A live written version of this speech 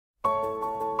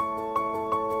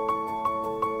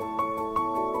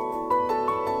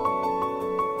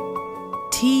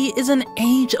Tea is an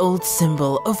age-old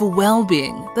symbol of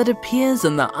well-being that appears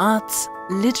in the arts,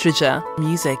 literature,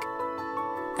 music,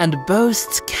 and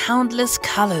boasts countless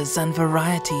colors and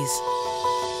varieties.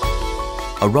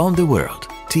 Around the world,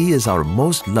 tea is our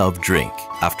most loved drink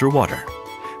after water.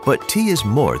 But tea is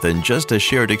more than just a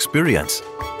shared experience.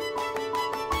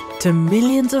 To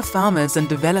millions of farmers in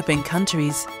developing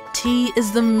countries, tea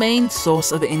is the main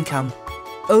source of income.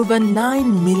 Over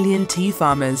 9 million tea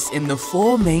farmers in the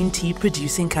 4 main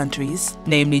tea-producing countries,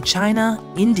 namely China,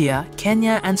 India,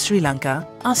 Kenya and Sri Lanka,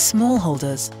 are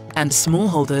smallholders, and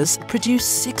smallholders produce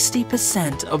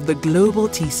 60% of the global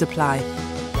tea supply.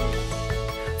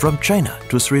 From China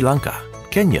to Sri Lanka,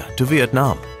 Kenya to Viet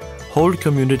Nam, whole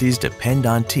communities depend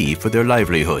on tea for their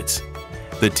livelihoods.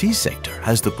 The tea sector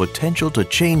has the potential to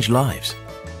change lives.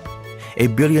 A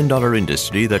billion-dollar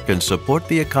industry that can support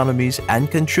the economies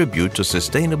and contribute to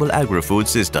sustainable agri-food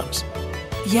systems.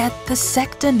 Yet the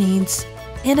sector needs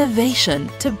innovation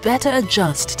to better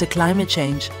adjust to climate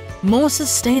change, more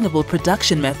sustainable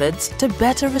production methods to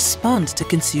better respond to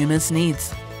consumers'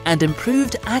 needs, and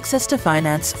improved access to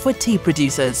finance for tea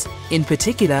producers, in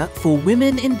particular for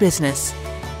women in business.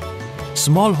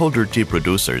 Smallholder tea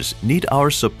producers need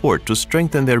our support to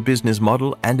strengthen their business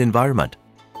model and environment.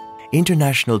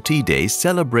 International Tea Day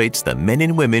celebrates the men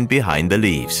and women behind the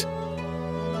leaves.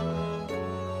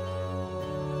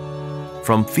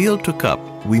 From field to cup,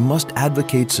 we must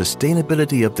advocate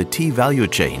sustainability of the tea value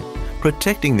chain,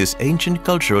 protecting this ancient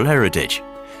cultural heritage,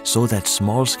 so that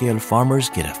small-scale farmers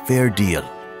get a fair deal.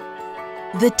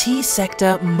 The tea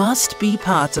sector must be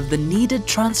part of the needed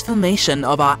transformation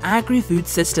of our agri-food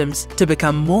systems to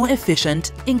become more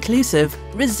efficient, inclusive,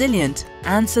 resilient,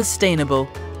 and sustainable.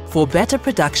 For better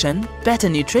production, better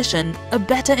nutrition, a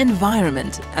better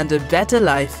environment, and a better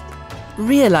life.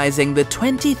 Realizing the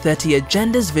 2030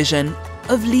 Agenda's vision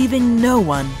of leaving no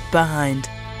one behind.